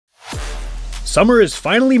Summer is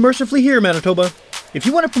finally mercifully here, Manitoba. If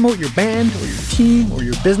you want to promote your band or your team or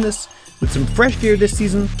your business with some fresh gear this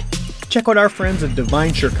season, check out our friends at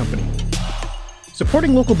Divine Shirt Company.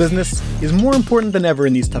 Supporting local business is more important than ever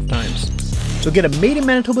in these tough times. So get a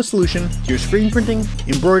made-in-Manitoba solution to your screen printing,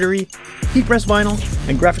 embroidery, heat press vinyl,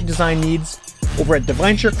 and graphic design needs over at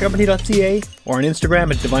divineshirtcompany.ca or on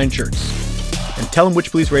Instagram at Divine Shirts. And tell them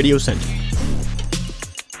Witch Police Radio sent you.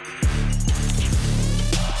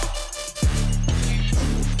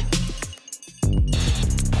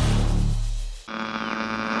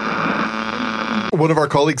 One of our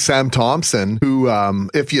colleagues, Sam Thompson, who,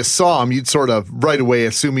 if you saw him, you'd sort of right away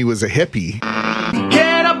assume he was a hippie.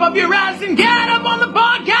 Get up off your ass and get up on the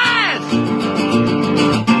podcast!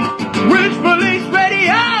 Witch Police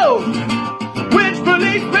Radio! Witch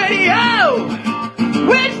Police Radio!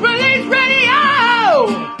 Witch Police Radio!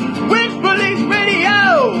 Witch Police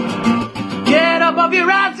Radio! Get up off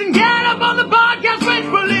your ass and get up on the podcast! Witch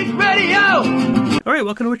Police Radio! All right,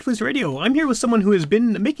 welcome to Witch Police Radio. I'm here with someone who has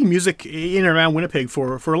been making music in and around Winnipeg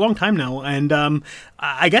for a long time now, and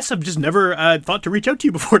I guess I've just never thought to reach out to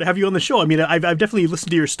you before to have you on the show. I mean, I've definitely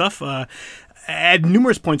listened to your stuff at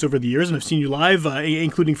numerous points over the years, and I've seen you live,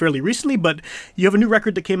 including fairly recently, but you have a new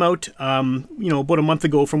record that came out, about a month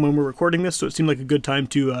ago from when we're recording this, so it seemed like a good time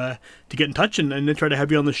to get in touch and then try to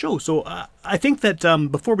have you on the show. So I think that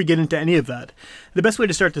before we get into any of that, the best way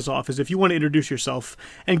to start this off is if you want to introduce yourself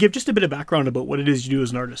and give just a bit of background about what it is you do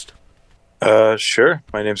as an artist. Sure.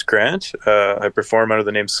 My name's Grant. I perform under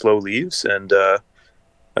the name Slow Leaves, and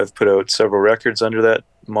I've put out several records under that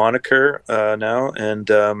moniker now,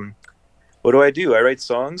 and what do? I write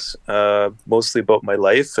songs, mostly about my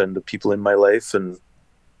life and the people in my life and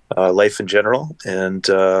life in general. And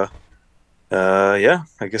I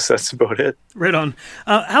guess that's about it. Right on.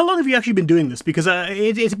 How long have you actually been doing this? Because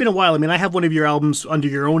it's been a while. I mean, I have one of your albums under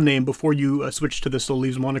your own name before you switched to the Slow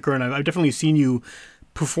Leaves moniker, and I've definitely seen you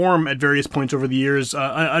perform at various points over the years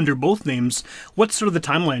under both names. What's sort of the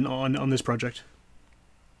timeline on this project?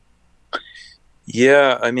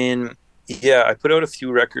 Yeah, I mean... Yeah, I put out a few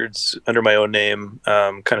records under my own name,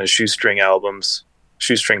 kind of shoestring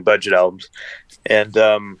budget albums. And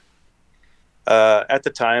at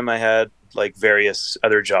the time I had like various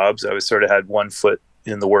other jobs. I was sort of had one foot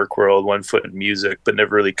in the work world, one foot in music, but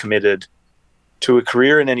never really committed to a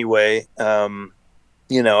career in any way. I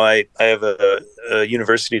have a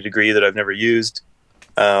university degree that I've never used.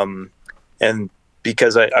 And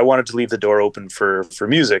because I wanted to leave the door open for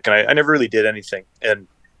music, and I never really did anything. And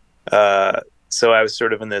so I was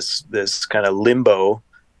sort of in this kind of limbo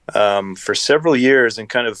for several years, and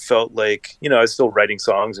kind of felt like, I was still writing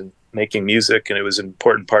songs and making music, and it was an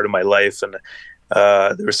important part of my life. And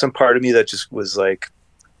there was some part of me that just was like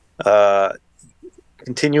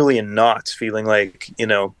continually in knots, feeling like,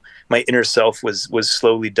 my inner self was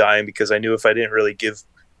slowly dying, because I knew if I didn't really give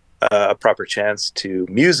a proper chance to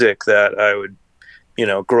music, that I would,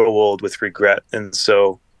 grow old with regret. And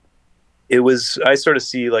so I sort of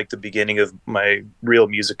see like the beginning of my real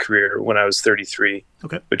music career when I was 33,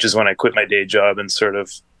 which is when I quit my day job and sort of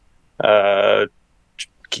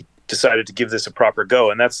decided to give this a proper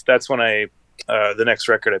go. And that's when the next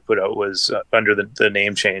record I put out was under the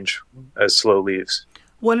name change as Slow Leaves.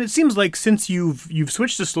 Well, and it seems like since you've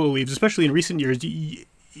switched to Slow Leaves, especially in recent years,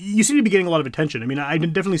 you seem to be getting a lot of attention. I mean, I've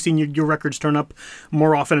definitely seen your records turn up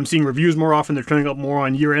more often. I'm seeing reviews more often. They're turning up more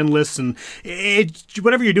on year-end lists, and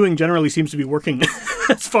whatever you're doing generally seems to be working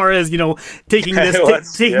as far as, taking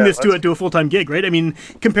this to a full-time gig, right? I mean,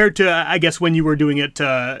 compared to, I guess, when you were doing it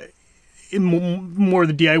in more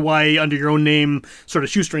the DIY under your own name, sort of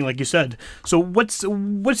shoestring, like you said. So what's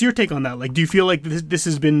your take on that? Like, do you feel like this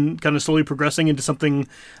has been kind of slowly progressing into something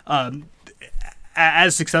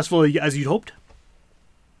as successful as you'd hoped?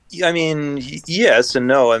 I mean, yes and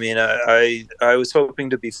no. I mean, I was hoping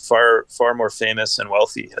to be far more famous and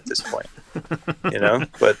wealthy at this point,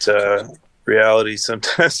 but reality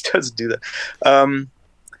sometimes doesn't do that.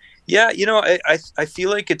 I feel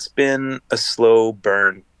like it's been a slow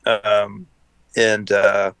burn. And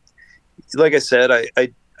like I said, I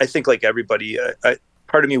think like everybody,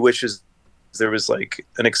 part of me wishes there was like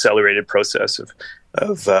an accelerated process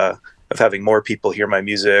of having more people hear my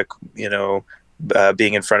music,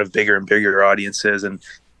 being in front of bigger and bigger audiences, and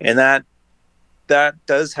that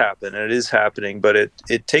does happen, and it is happening, but it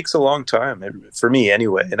takes a long time for me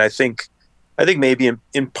anyway. And I think maybe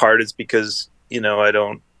in part it's because I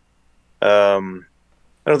don't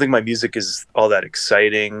think my music is all that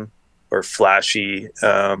exciting or flashy,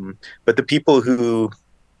 but the people who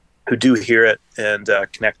do hear it and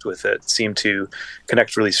connect with it seem to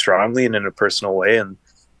connect really strongly and in a personal way,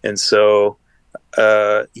 and so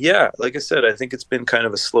Yeah, like I said, I think it's been kind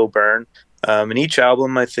of a slow burn. And each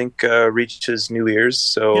album, I think, reaches new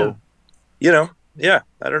ears. Yeah. So, yeah,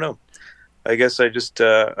 I don't know. I guess I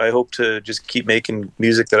hope to just keep making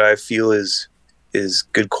music that I feel is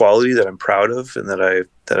good quality, that I'm proud of, and that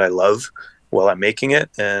I love while I'm making it.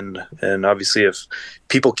 And obviously, if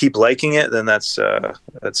people keep liking it, then that's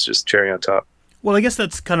just cherry on top. Well, I guess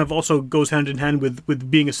that's kind of also goes hand in hand with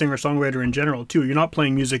being a singer songwriter in general too. You're not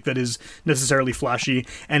playing music that is necessarily flashy,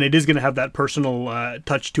 and it is going to have that personal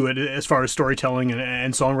touch to it as far as storytelling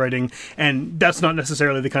and songwriting. And that's not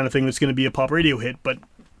necessarily the kind of thing that's going to be a pop radio hit. But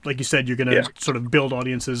like you said, you're going to sort of build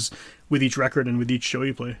audiences with each record and with each show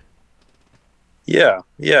you play. Yeah,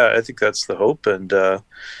 I think that's the hope, and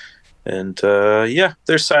yeah,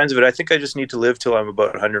 there's signs of it. I think I just need to live till I'm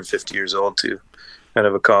about 150 years old to kind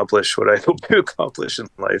of accomplish what I hope to accomplish in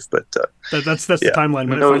life. But that's the timeline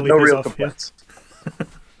when it finally no pays real off. complaints.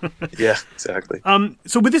 Yeah, exactly.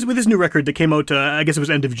 So with this new record that came out, I guess it was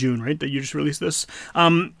end of June, right? That you just released this.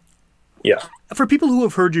 Yeah. For people who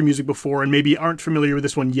have heard your music before and maybe aren't familiar with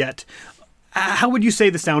this one yet, how would you say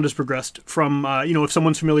the sound has progressed from, if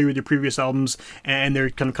someone's familiar with your previous albums and they're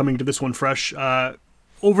kind of coming to this one fresh,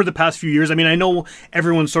 over the past few years? I mean, I know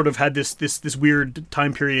everyone sort of had this weird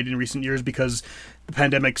time period in recent years because the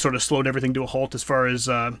pandemic sort of slowed everything to a halt as far as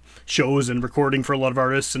shows and recording for a lot of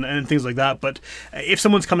artists and things like that. But if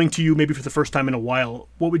someone's coming to you maybe for the first time in a while,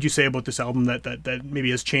 what would you say about this album that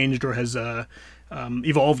maybe has changed or has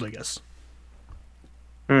evolved, I guess?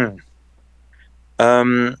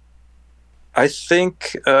 I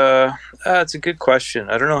think it's a good question.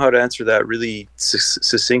 I don't know how to answer that really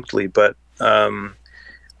succinctly, but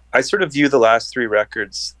I sort of view the last three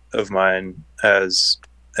records of mine as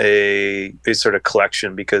a sort of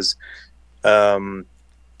collection because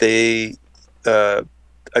they I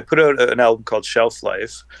put out an album called Shelf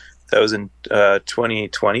Life that was in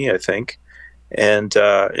 2020, I think, and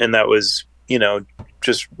that was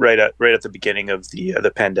just right at the beginning of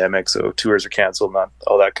the pandemic, so tours are canceled, not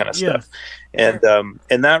all that kind of stuff. And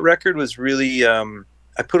that record was really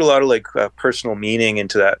I put a lot of like personal meaning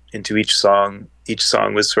into each song. Each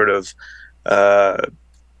song was sort of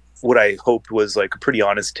what I hoped was like a pretty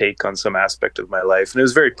honest take on some aspect of my life, and it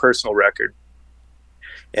was a very personal record.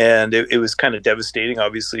 And it was kind of devastating,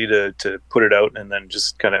 obviously, to put it out and then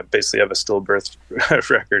just kind of basically have a stillbirth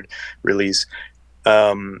record release.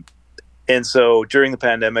 And so during the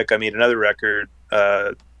pandemic, I made another record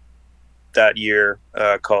that year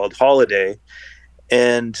called Holiday.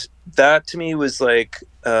 And that to me was like,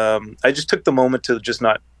 I just took the moment to just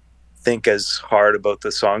not think as hard about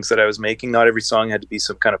the songs that I was making. Not every song had to be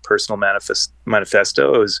some kind of personal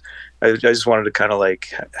manifesto. I just wanted to kind of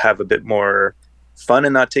like have a bit more fun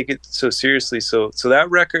and not take it so seriously. So that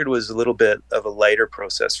record was a little bit of a lighter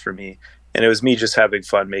process for me. And it was me just having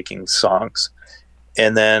fun making songs.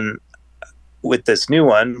 And then with this new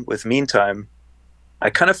one, with Meantime, I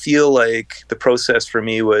kind of feel like the process for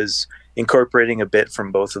me was incorporating a bit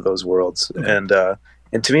from both of those worlds. Mm-hmm.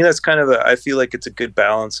 And to me, that's kind of I feel like it's a good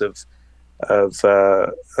balance of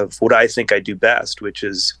what I think I do best, which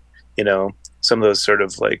is, some of those sort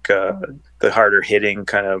of like the harder hitting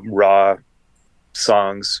kind of raw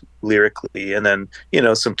songs lyrically, and then,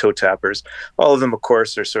 some toe tappers. All of them, of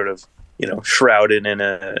course, are sort of, shrouded in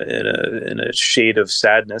a shade of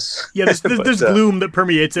sadness. Yeah, there's gloom that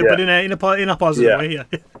permeates it, but in a positive way. Yeah.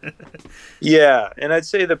 Yeah, and I'd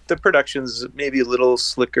say the production's maybe a little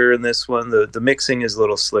slicker in this one. The mixing is a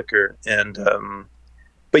little slicker, and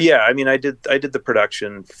but yeah, I mean, I did the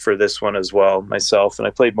production for this one as well myself, and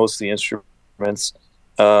I played most of the instruments.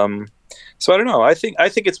 So I don't know. I think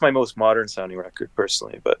it's my most modern sounding record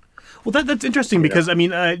personally, but. Well, that's interesting because I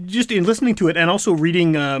mean, just in listening to it and also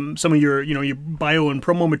reading some of your your bio and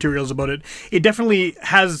promo materials about it, it definitely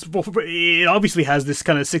has. Well, it obviously has this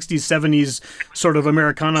kind of 60s, 70s sort of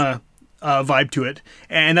Americana vibe to it,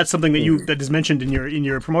 and that's something that is mentioned in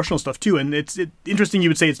your promotional stuff too. And it's interesting you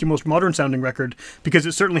would say it's your most modern sounding record because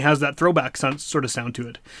it certainly has that throwback sort of sound to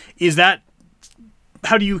it. Is that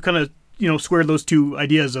how do you kind of square those two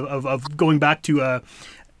ideas of going back to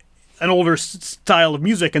an older style of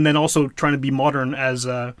music and then also trying to be modern as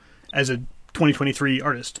a 2023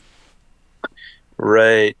 artist?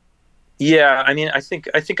 Right. Yeah. I mean, I think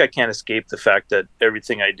I can't escape the fact that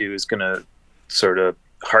everything I do is going to sort of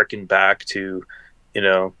harken back to,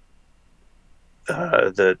 the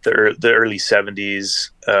early 70s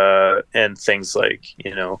and things like,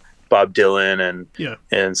 Bob Dylan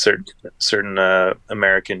and certain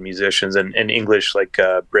American musicians and English like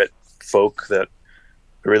Brit folk that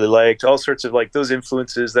I really liked, all sorts of like those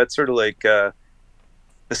influences. That sort of like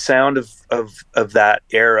the sound of that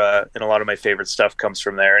era, and a lot of my favorite stuff comes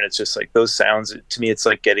from there. And it's just like those sounds, to me, it's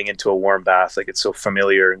like getting into a warm bath. Like, it's so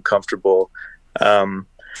familiar and comfortable.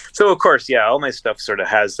 So of course, yeah, all my stuff sort of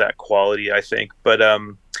has that quality, I think. But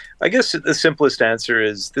I guess the simplest answer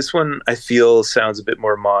is this one I feel sounds a bit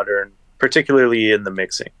more modern, particularly in the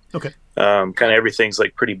mixing. Okay. Kind of everything's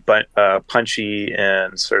like pretty punchy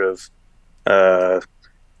and sort of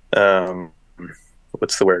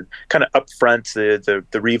what's the word? Kind of upfront.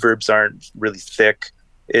 The reverbs aren't really thick.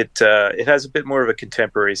 It has a bit more of a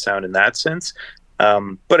contemporary sound in that sense.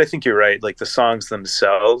 But I think you're right. Like, the songs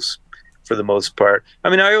themselves, for the most part. I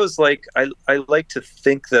mean, I always I like to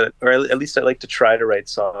think that, or at least I like to try to write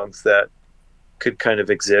songs that could kind of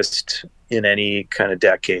exist in any kind of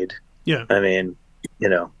decade. Yeah. I mean,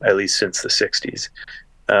 at least since the 60s.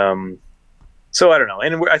 So I don't know.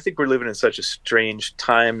 And I think we're living in such a strange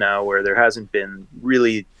time now where there hasn't been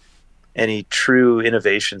really any true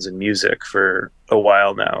innovations in music for a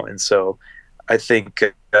while now. And so I think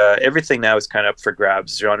everything now is kind of up for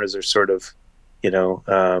grabs. Genres are sort of,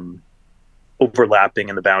 overlapping,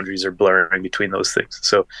 and the boundaries are blurring between those things.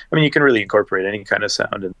 So, I mean, you can really incorporate any kind of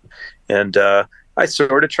sound, and I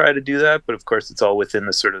sort of try to do that, but of course it's all within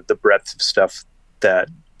the sort of the breadth of stuff that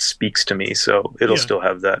speaks to me. So it'll still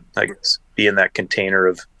have that, I guess, be in that container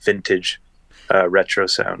of vintage retro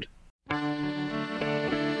sound.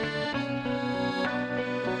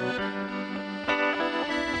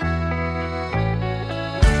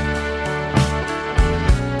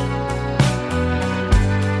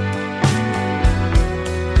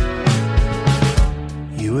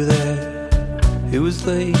 It was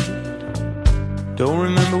late, don't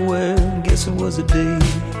remember where, guess it was a date.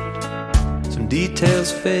 Some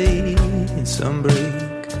details fade and some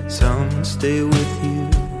break, some stay with you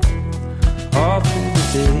all through the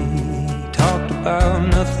day. Talked about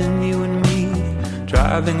nothing, you and me,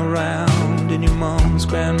 driving around in your mom's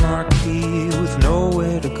Grand Marquis with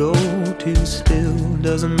nowhere to go to. Still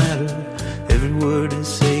doesn't matter, every word is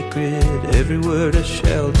sacred, every word a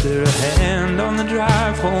shelter. A hand on the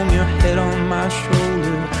drive home, your head on my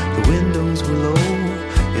shoulder. The windows were low,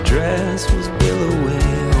 your dress was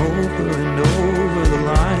billowing over and over the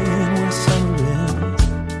line where summer ends.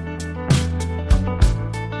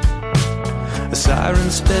 A siren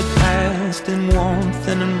sped past in warmth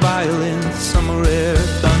and in violence. Summer air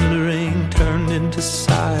thundering turned into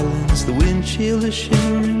silence. The windshield is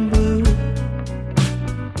shimmering blue,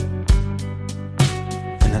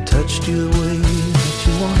 and I touched you the way that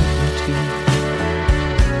you wanted me to.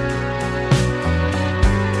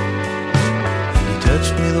 And you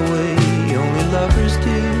touched me the way only lovers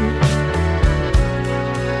do.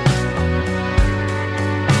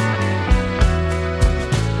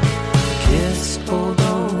 A kiss pulled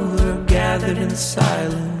over, gathered in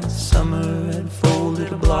silence. Summer had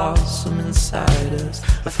folded a blossom inside us.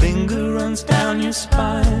 A finger runs down your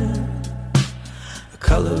spine.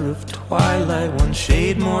 Color of twilight, one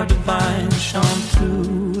shade more divine, shone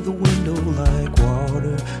through the window like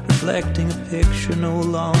water, reflecting a picture no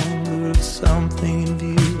longer of something in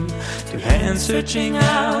view. Two hands searching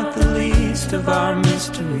out the least of our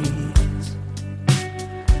mysteries.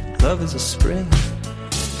 Love is a spring,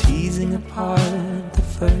 teasing apart the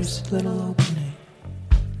first little opening.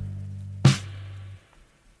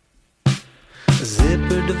 A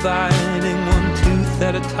zipper dividing one tooth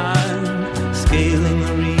at a time, scaling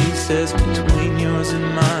the recess between yours and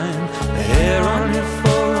mine. The hair on your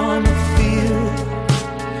forearm of fear,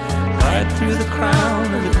 right through the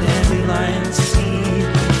crown of a dandelion seed.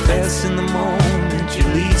 Confess in the moment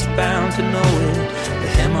you're least bound to know it. The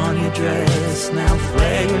hem on your dress now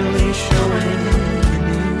flagrantly showing you.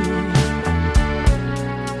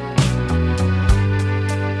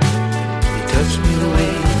 You touched me the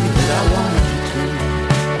way that I wanted.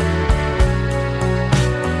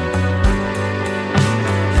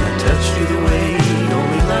 The way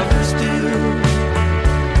only lovers do.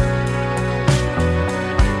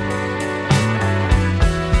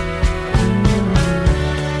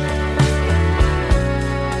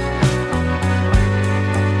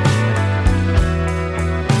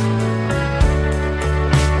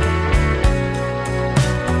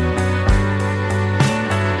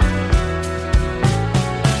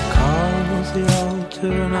 Calls the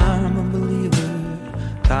altar and I'm a believer.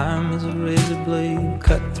 Time is a razor blade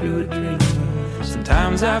cut through a dream.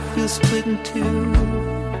 Sometimes I feel split in two,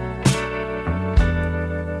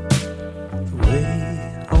 the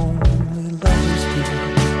way only lovers do.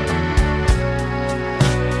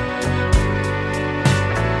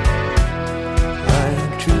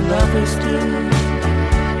 Like true lovers do.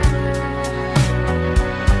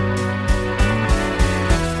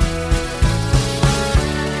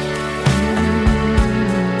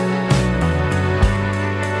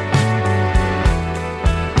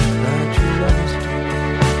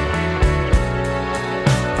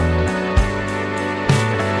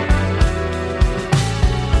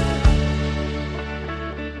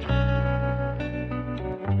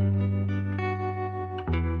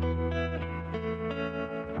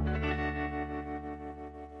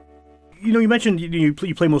 you mentioned you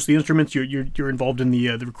play most of the instruments. You're involved in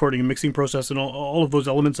the recording and mixing process and all of those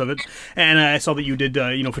elements of it. And I saw that you did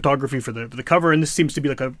photography for the cover, and this seems to be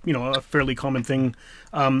like a fairly common thing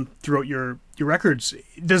throughout your records.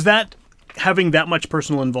 Does that, having that much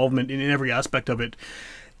personal involvement in every aspect of it,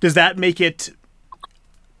 does that make it?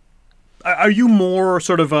 Are you more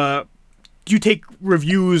sort of a? Do you take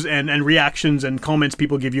reviews and reactions and comments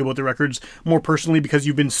people give you about the records more personally because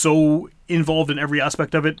you've been so involved in every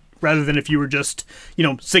aspect of it, rather than if you were just,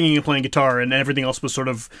 singing and playing guitar and everything else was sort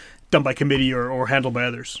of done by committee or handled by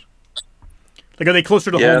others? Like, are they closer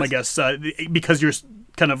to home, I guess, because you're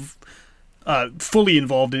kind of fully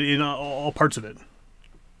involved in all parts of it?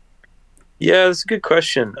 Yeah, that's a good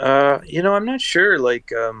question. I'm not sure.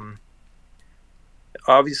 Like,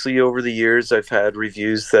 obviously over the years I've had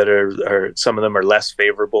reviews that are some of them are less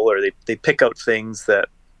favorable, or they pick out things that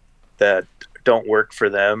don't work for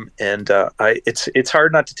them, and it's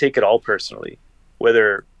hard not to take it all personally,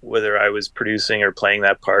 whether I was producing or playing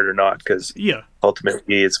that part or not, because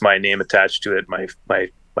ultimately it's my name attached to it, my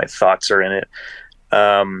thoughts are in it.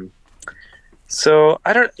 So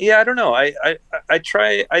I don't know. I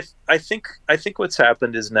try. I think what's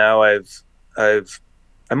happened is now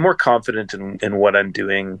I'm more confident in what I'm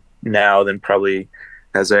doing now than probably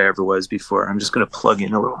as I ever was before. I'm just going to plug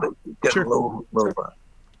in a little bit, get a low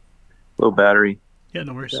battery. Yeah,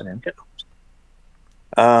 no worries. Here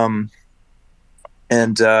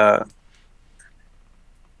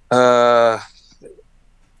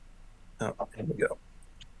we go.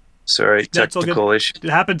 Sorry, technical issue. It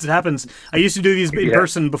happens. I used to do these in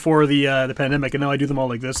person before the pandemic, and now I do them all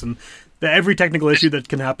like this. And every technical issue that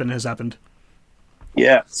can happen has happened.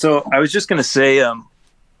 Yeah. So I was just going to say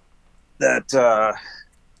that,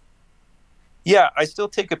 I still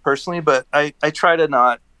take it personally, but I try to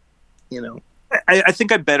not, I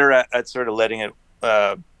think I'm better at sort of letting it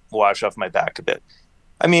wash off my back a bit.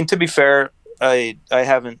 I mean, to be fair, I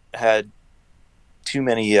haven't had too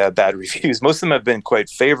many bad reviews. Most of them have been quite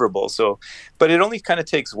favorable. So, but it only kind of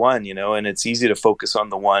takes one, and it's easy to focus on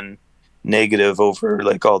the one negative over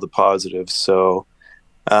like all the positives. So,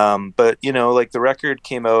 but like the record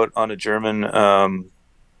came out on a German, I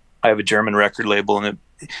have a German record label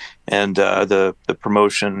and the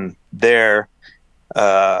promotion there,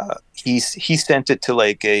 he sent it to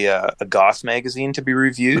like a goth magazine to be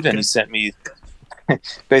reviewed. Okay. And he sent me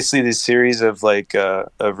basically this series of like,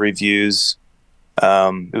 of reviews.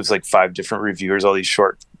 It was like 5 different reviewers, all these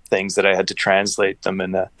short things that I had to translate them.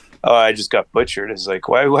 And, I just got butchered. It's like,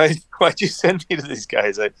 why'd you send me to these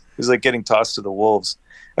guys? It was like getting tossed to the wolves.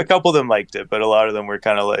 A couple of them liked it, but a lot of them were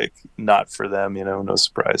kind of like not for them, no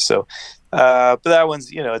surprise. So, but that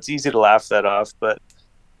one's, it's easy to laugh that off, but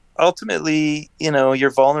ultimately,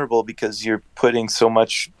 you're vulnerable because you're putting so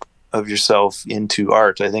much of yourself into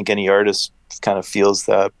art. I think any artist kind of feels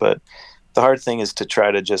that, but the hard thing is to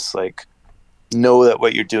try to just like know that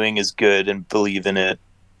what you're doing is good and believe in it,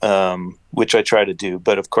 which I try to do.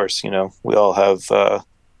 But of course, we all have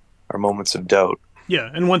our moments of doubt. Yeah,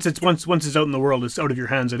 and once it's out in the world, it's out of your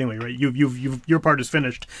hands anyway, right? You've your part is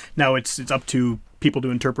finished. Now it's up to people to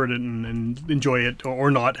interpret it and enjoy it or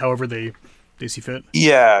not, however they see fit.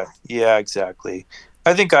 Yeah, exactly.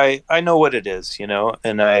 I think I know what it is,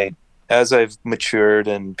 and as I've matured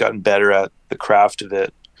and gotten better at the craft of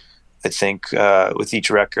it, I think with each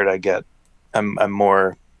record I'm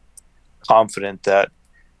more confident that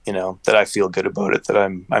that I feel good about it, that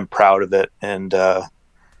I'm proud of it, and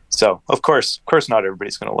so of course not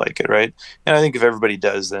everybody's going to like it, right? And I think if everybody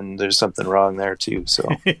does, then there's something wrong there too. So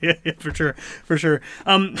yeah, for sure.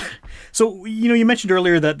 So you mentioned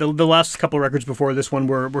earlier that the last couple of records before this one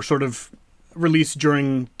were sort of released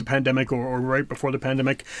during the pandemic or right before the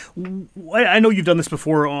pandemic. I know you've done this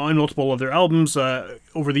before on multiple other albums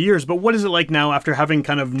over the years, but what is it like now after having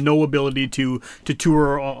kind of no ability to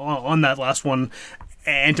tour on that last one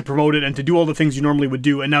and to promote it and to do all the things you normally would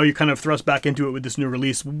do, and now you're kind of thrust back into it with this new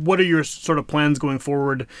release? What are your sort of plans going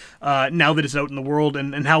forward now that it's out in the world,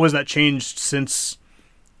 and how has that changed since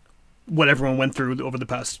what everyone went through over the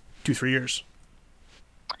past 2-3 years?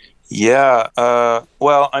 Yeah,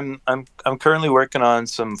 well, I'm currently working on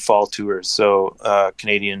some fall tours, so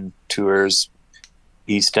Canadian tours,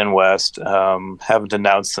 East and West. Haven't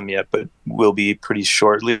announced them yet, but will be pretty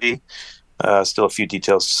shortly. Still a few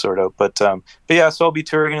details to sort out, but yeah. So I'll be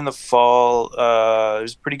touring in the fall.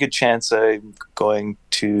 There's a pretty good chance I'm going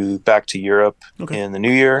back to Europe in the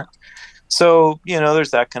new year. So there's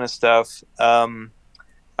that kind of stuff. I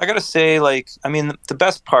gotta say, the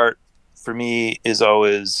best part for me is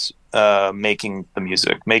always making the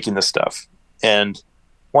music, making the stuff. And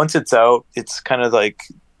once it's out, it's kind of like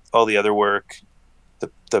all the other work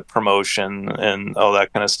the promotion and all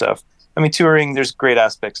that kind of stuff. I mean, touring, there's great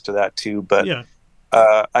aspects to that too, but Yeah.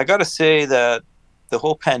 I gotta say that the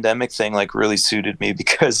whole pandemic thing like really suited me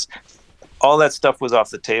because all that stuff was off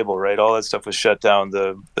the table, right? All that stuff was shut down.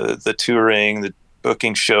 The touring, the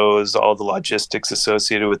booking shows, all the logistics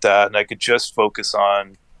associated with that, and I could just focus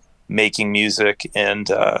on making music, and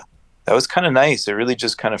that was kind of nice. It really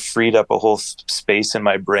just kind of freed up a whole space in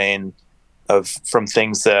my brain from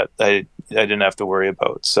things that I didn't have to worry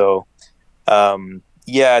about. So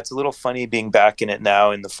yeah, it's a little funny being back in it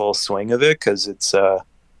now in the full swing of it, because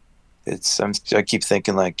I keep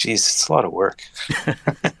thinking like, geez, it's a lot of work.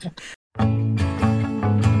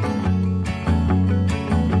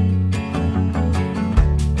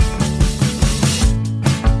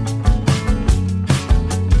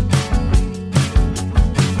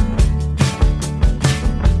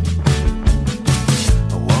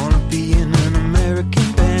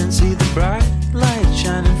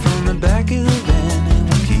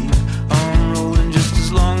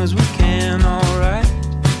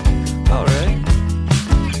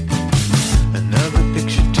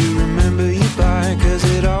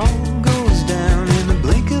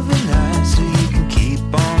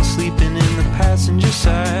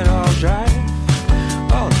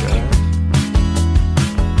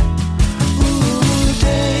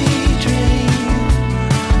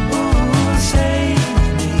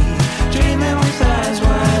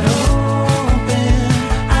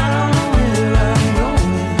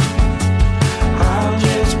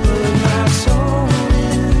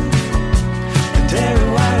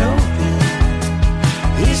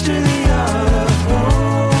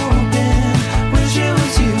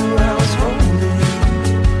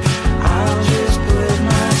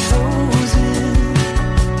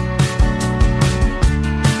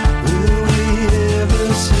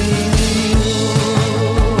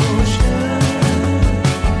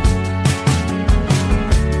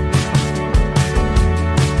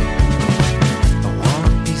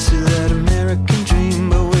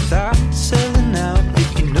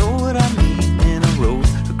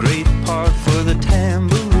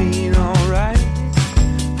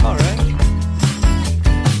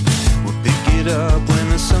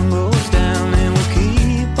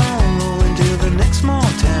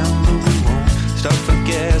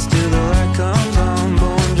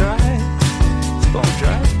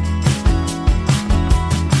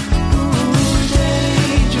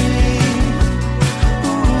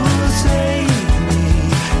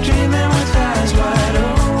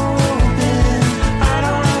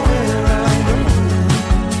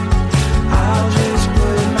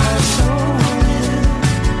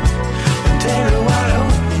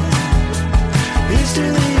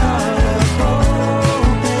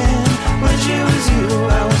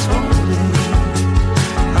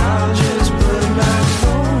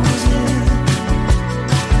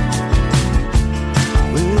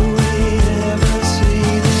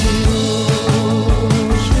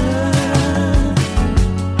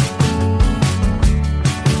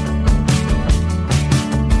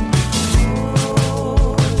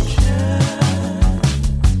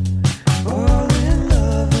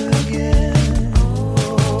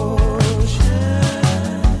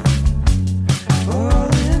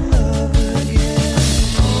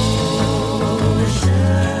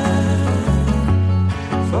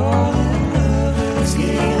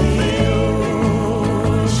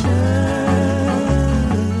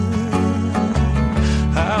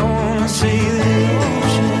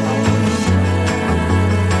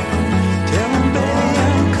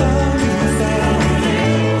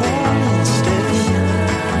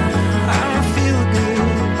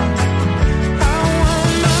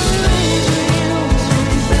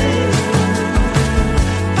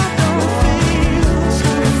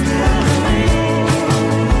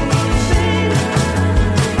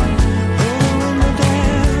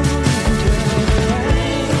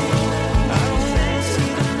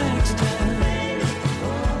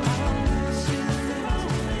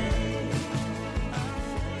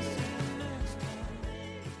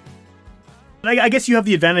 I guess you have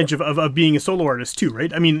the advantage of being a solo artist too,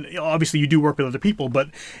 right? I mean, obviously you do work with other people, but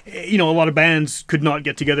a lot of bands could not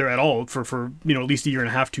get together at all for at least a year and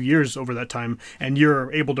a half, 2 years over that time, and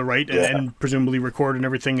you're able to write and presumably record and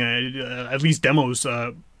everything, at least demos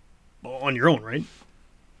on your own, right?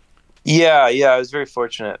 Yeah, I was very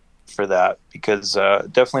fortunate for that because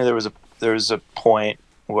definitely there was a point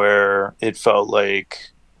where it felt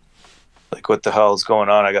like what the hell is going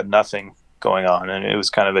on? I got nothing going on, and it was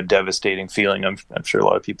kind of a devastating feeling. I'm sure a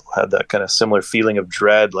lot of people had that kind of similar feeling of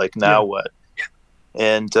dread, like now what?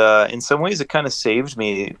 And in some ways it kind of saved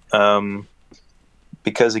me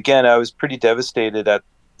because again, I was pretty devastated at,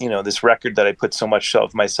 this record that I put so much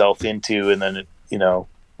of myself into, and then it,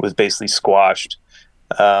 was basically squashed.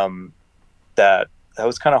 That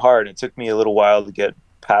was kind of hard. It took me a little while to get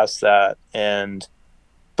past that.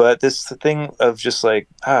 But this thing of just like,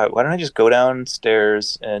 why don't I just go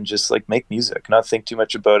downstairs and just like make music, not think too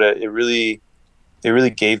much about it. It really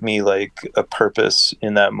gave me like a purpose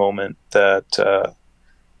in that moment that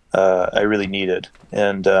I really needed.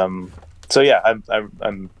 And so yeah,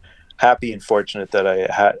 I'm happy and fortunate that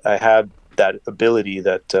I had that ability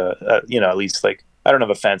that at least, like, I don't have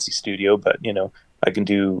a fancy studio, but I can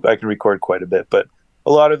record quite a bit. But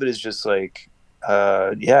a lot of it is just like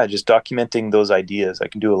just documenting those ideas. I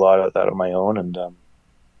can do a lot of that on my own, and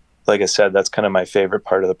like I said, that's kind of my favorite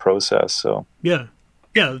part of the process. So yeah,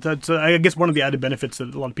 that's I guess one of the added benefits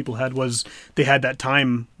that a lot of people had was they had that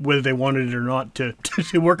time, whether they wanted it or not, to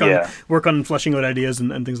work on fleshing out ideas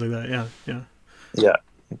and things like that. Yeah,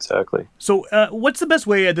 exactly. So what's the best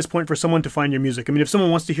way at this point for someone to find your music? I mean, if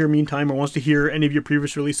someone wants to hear Meantime or wants to hear any of your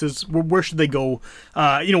previous releases, where should they go?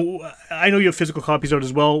 I know you have physical copies out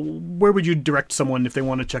as well. Where would you direct someone if they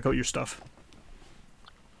want to check out your stuff?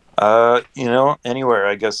 Anywhere,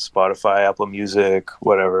 I guess. Spotify, Apple Music,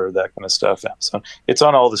 whatever, that kind of stuff. Amazon. It's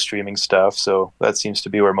on all the streaming stuff, so that seems to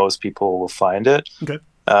be where most people will find it. Okay.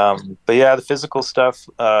 But yeah, the physical stuff,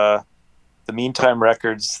 the Meantime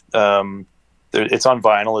records, it's on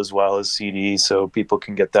vinyl as well as CD, so people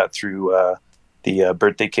can get that through the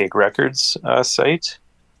Birthday Cake Records site.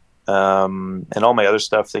 And all my other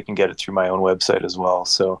stuff, they can get it through my own website as well.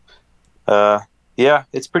 So,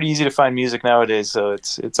 it's pretty easy to find music nowadays, so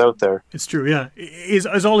it's out there. It's true, yeah. Is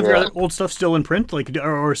all of your old stuff still in print? Like,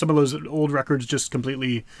 or some of those old records just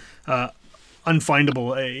completely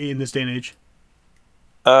unfindable in this day and age?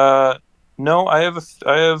 No, I have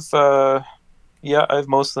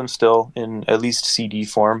most of them still in at least CD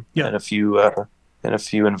form, and a few in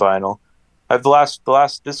vinyl. I have the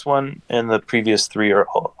last this one and the previous three are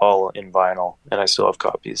all in vinyl, and I still have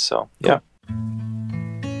copies. So yeah.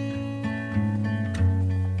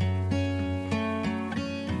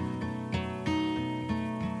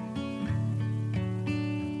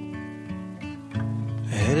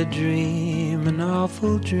 I had a dream, an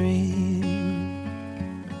awful dream.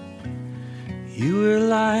 You were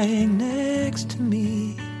lying next to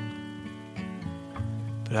me,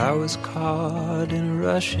 but I was caught in a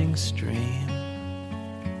rushing stream.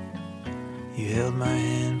 You held my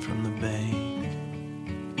hand from the bank.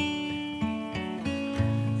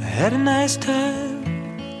 I had a nice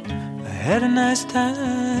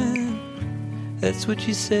time, that's what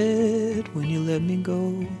you said when you let me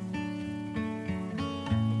go.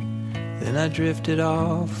 Then I drifted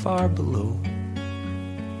off far below,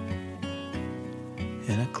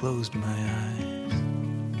 and I closed my eyes.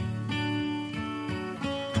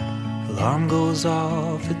 Alarm goes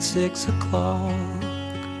off at 6 o'clock.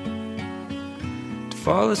 To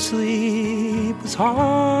fall asleep was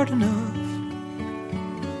hard enough.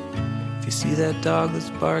 If you see that dog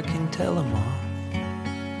that's barking, tell him off.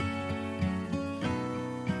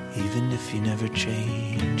 Even if he never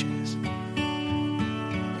changes.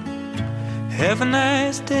 Have a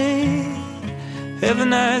nice day, have a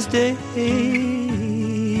nice day.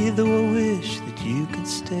 Though I wish that you could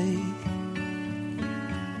stay,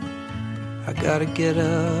 I gotta get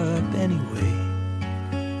up anyway.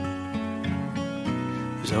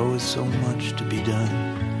 There's always so much to be done.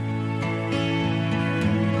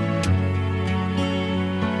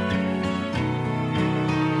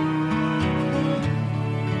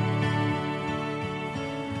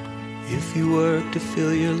 If you work to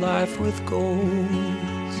fill your life with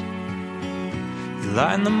goals, you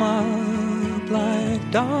line them up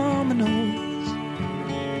like dominoes,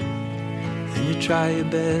 and you try your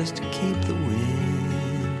best to keep the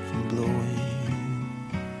wind from blowing.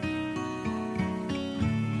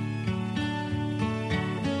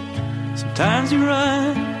 Sometimes you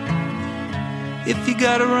run, if you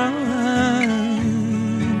gotta run,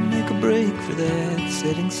 make a break for that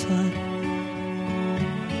setting sun.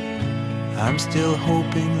 I'm still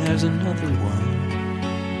hoping there's another one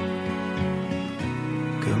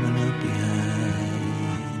coming up behind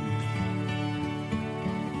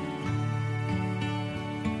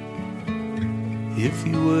me. If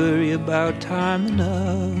you worry about time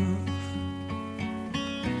enough,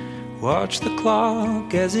 watch the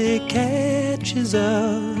clock as it catches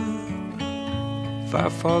up. If I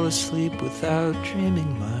fall asleep without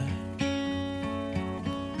dreaming much,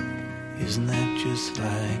 isn't that just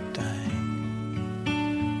like dying?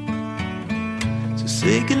 So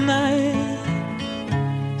say goodnight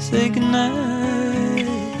every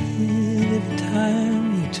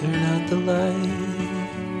time you turn out the light.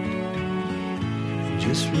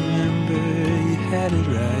 Just remember you had it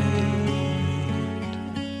right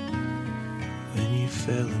when you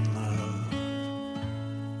fell in love.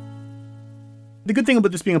 The good thing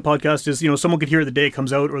about this being a podcast is, someone could hear it the day it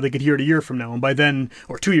comes out, or they could hear it a year from now, and by then,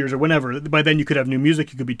 or 2 years, or whenever, by then you could have new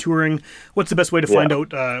music, you could be touring. What's the best way to find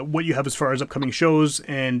out what you have as far as upcoming shows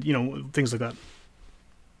and, things like that?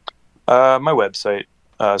 My website,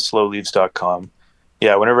 slowleaves.com.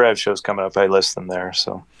 Yeah, whenever I have shows coming up, I list them there.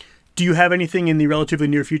 So, do you have anything in the relatively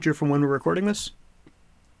near future from when we're recording this?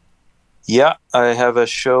 Yeah, I have a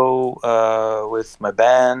show with my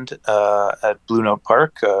band at Blue Note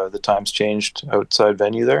Park. The time's changed outside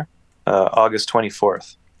venue there. August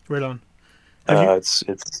 24th. Right on. It's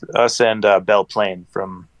us and Belle Plaine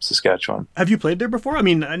from Saskatchewan. Have you played there before? I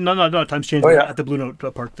mean, not time's changed at the Blue Note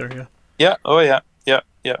Park there. Yeah. Yeah. Oh yeah.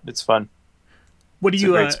 Yeah. It's fun. What do it's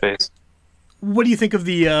you? A great space. What do you think of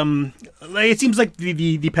the? It seems like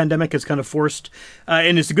the pandemic has kind of forced,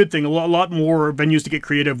 and it's a good thing, a lot more venues to get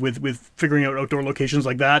creative with figuring out outdoor locations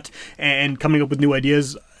like that and coming up with new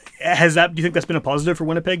ideas. Do you think that's been a positive for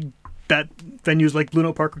Winnipeg? That venues like Blue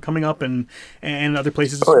Note Park are coming up and other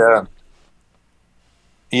places. Oh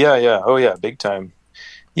yeah. Yeah. Oh yeah. Big time.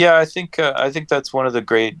 Yeah, I think that's one of the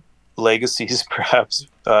great legacies, perhaps,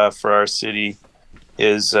 for our city,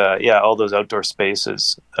 is all those outdoor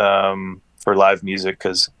spaces. For live music,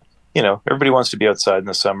 because everybody wants to be outside in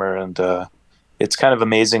the summer, and it's kind of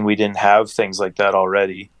amazing we didn't have things like that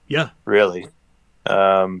already. Yeah, really.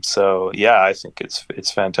 So yeah, I think it's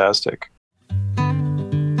fantastic.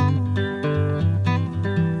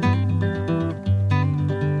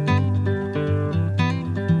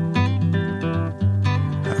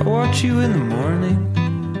 I watch you in the morning,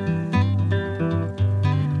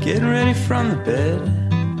 getting ready from the bed.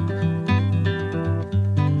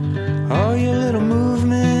 All your little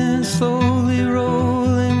movements slowly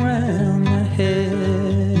rolling round my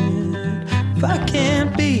head. If I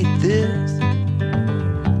can't beat this,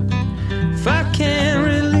 if I can't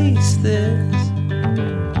release this,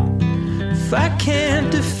 if I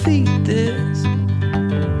can't defeat this,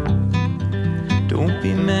 don't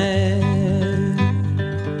be mad.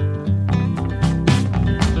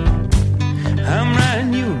 I'm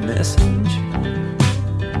writing you a message,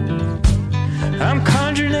 I'm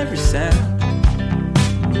conjuring every sound.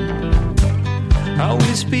 I'll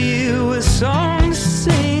whisper you a song to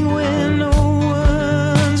sing when no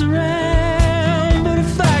one's around. But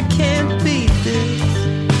if I can't beat this,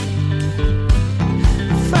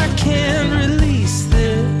 if I can't release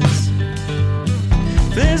this,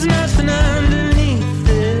 if there's nothing underneath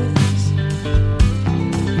this,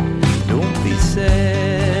 don't be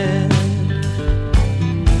sad.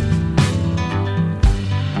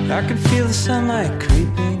 I can feel the sunlight creeping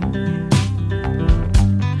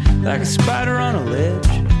like a spider on a ledge.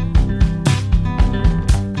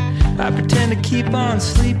 I pretend to keep on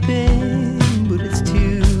sleeping, but it's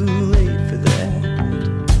too late for that.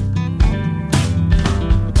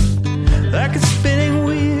 Like a spinning